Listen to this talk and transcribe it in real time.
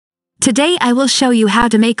Today I will show you how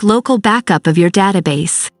to make local backup of your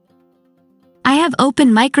database. I have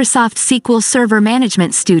opened Microsoft SQL Server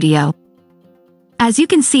Management Studio. As you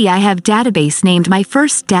can see, I have database named my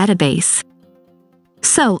first database.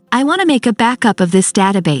 So, I want to make a backup of this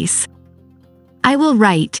database. I will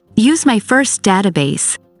write, use my first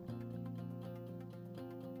database.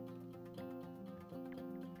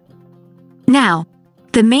 Now,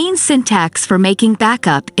 the main syntax for making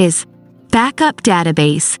backup is backup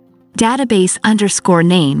database,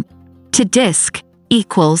 database_name, to disk,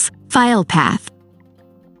 equals, file path.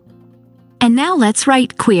 And now let's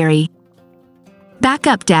write query.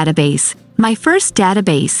 Backup database, my first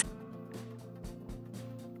database,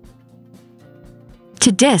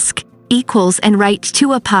 to disk, equals, and write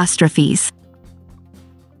 2 apostrophes.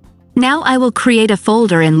 Now I will create a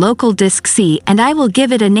folder in local disk C and I will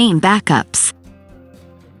give it a name backups.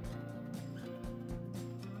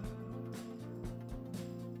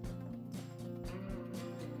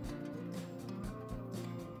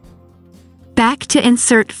 Back to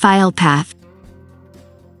insert file path.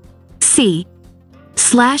 C/backups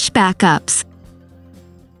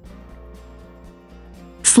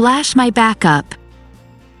 /my backup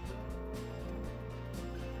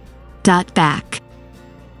 .back.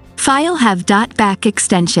 File have .back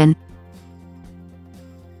extension.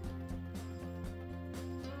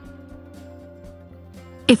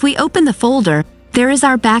 If we open the folder, there is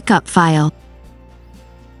our backup file.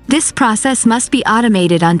 This process must be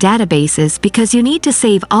automated on databases because you need to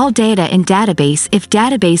save all data in database if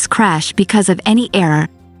database crash because of any error.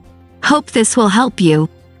 Hope this will help you.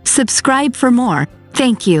 Subscribe for more.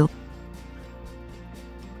 Thank you.